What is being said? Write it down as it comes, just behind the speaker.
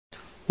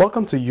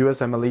Welcome to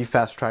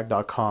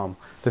USMLEFasttrack.com.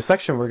 The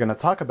section we're going to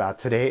talk about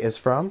today is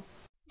from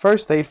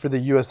First Aid for the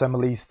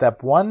USMLE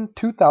Step 1,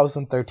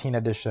 2013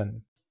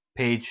 edition.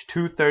 Page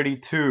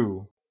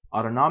 232.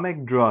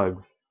 Autonomic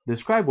drugs.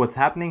 Describe what's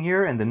happening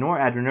here in the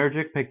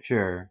noradrenergic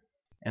picture.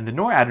 In the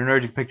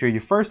noradrenergic picture, you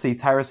first see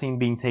tyrosine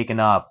being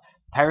taken up.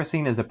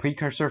 Tyrosine is a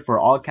precursor for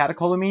all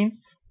catecholamines.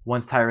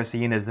 Once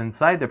tyrosine is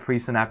inside the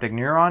presynaptic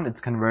neuron,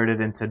 it's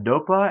converted into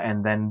dopa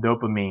and then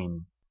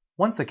dopamine.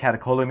 Once the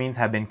catecholamines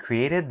have been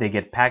created, they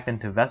get packed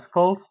into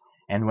vesicles,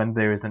 and when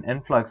there is an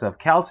influx of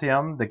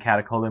calcium, the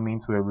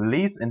catecholamines will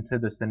release into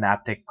the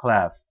synaptic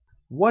cleft.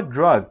 What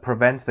drug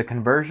prevents the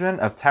conversion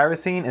of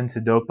tyrosine into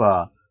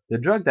dopa? The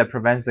drug that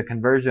prevents the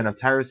conversion of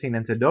tyrosine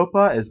into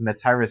dopa is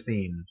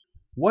metyrosine.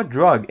 What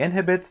drug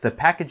inhibits the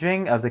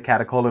packaging of the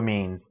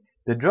catecholamines?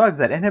 The drugs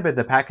that inhibit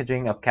the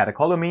packaging of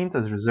catecholamines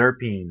is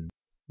reserpine.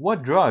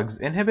 What drugs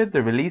inhibit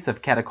the release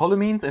of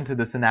catecholamines into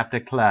the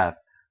synaptic cleft?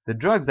 The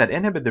drugs that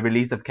inhibit the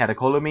release of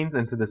catecholamines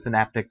into the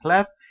synaptic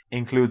cleft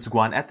includes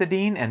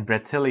guanethidine and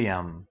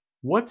bretylium.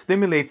 What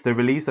stimulates the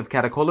release of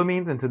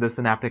catecholamines into the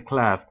synaptic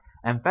cleft?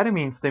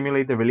 Amphetamines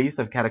stimulate the release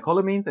of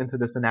catecholamines into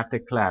the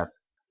synaptic cleft.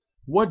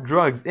 What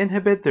drugs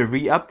inhibit the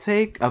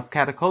reuptake of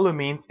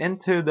catecholamines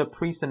into the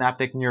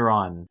presynaptic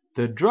neuron?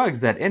 The drugs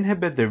that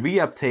inhibit the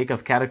reuptake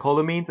of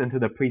catecholamines into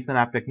the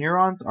presynaptic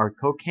neurons are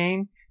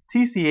cocaine,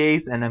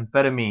 TCAs, and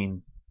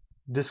amphetamines.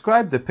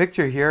 Describe the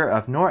picture here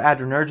of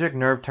noradrenergic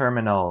nerve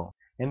terminal.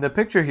 In the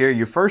picture here,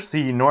 you first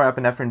see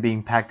norepinephrine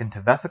being packed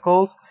into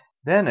vesicles,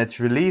 then it's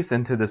released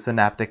into the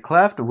synaptic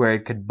cleft where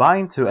it could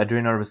bind to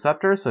adrenal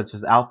receptors such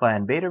as alpha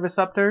and beta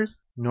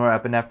receptors.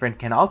 Norepinephrine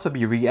can also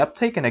be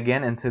reuptaken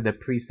again into the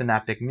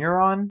presynaptic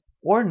neuron,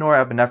 or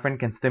norepinephrine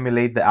can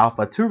stimulate the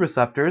alpha-2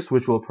 receptors,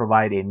 which will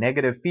provide a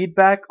negative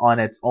feedback on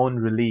its own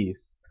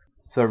release.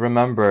 So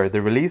remember,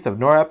 the release of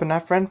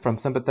norepinephrine from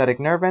sympathetic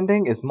nerve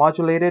ending is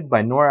modulated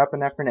by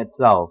norepinephrine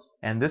itself,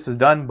 and this is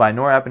done by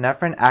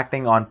norepinephrine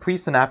acting on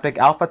presynaptic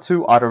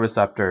alpha-2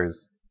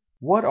 autoreceptors.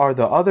 What are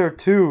the other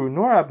two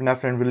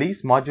norepinephrine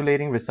release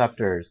modulating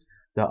receptors?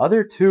 The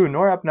other two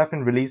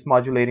norepinephrine release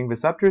modulating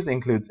receptors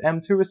includes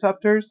M2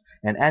 receptors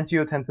and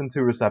angiotensin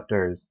II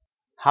receptors.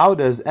 How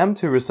does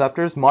M2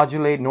 receptors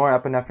modulate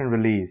norepinephrine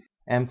release?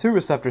 M2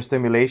 receptor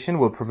stimulation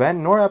will prevent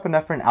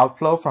norepinephrine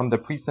outflow from the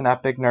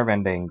presynaptic nerve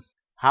endings.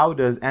 How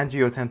does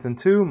angiotensin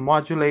II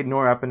modulate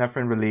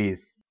norepinephrine release?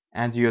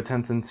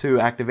 Angiotensin II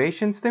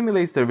activation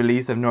stimulates the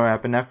release of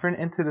norepinephrine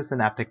into the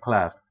synaptic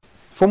cleft.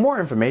 For more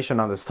information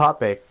on this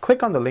topic,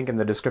 click on the link in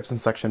the description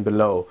section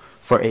below.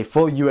 For a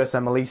full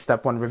USMLE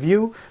Step 1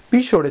 review,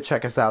 be sure to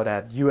check us out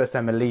at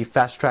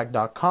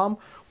USMLEFasttrack.com,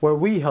 where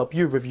we help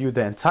you review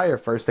the entire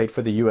first aid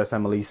for the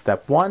USMLE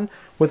Step 1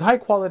 with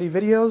high-quality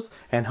videos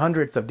and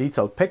hundreds of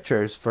detailed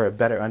pictures for a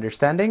better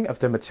understanding of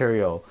the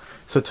material.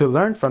 So to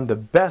learn from the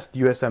best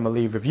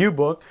USMLE review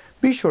book,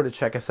 be sure to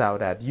check us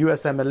out at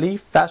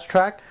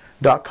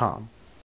USMLEFasttrack.com.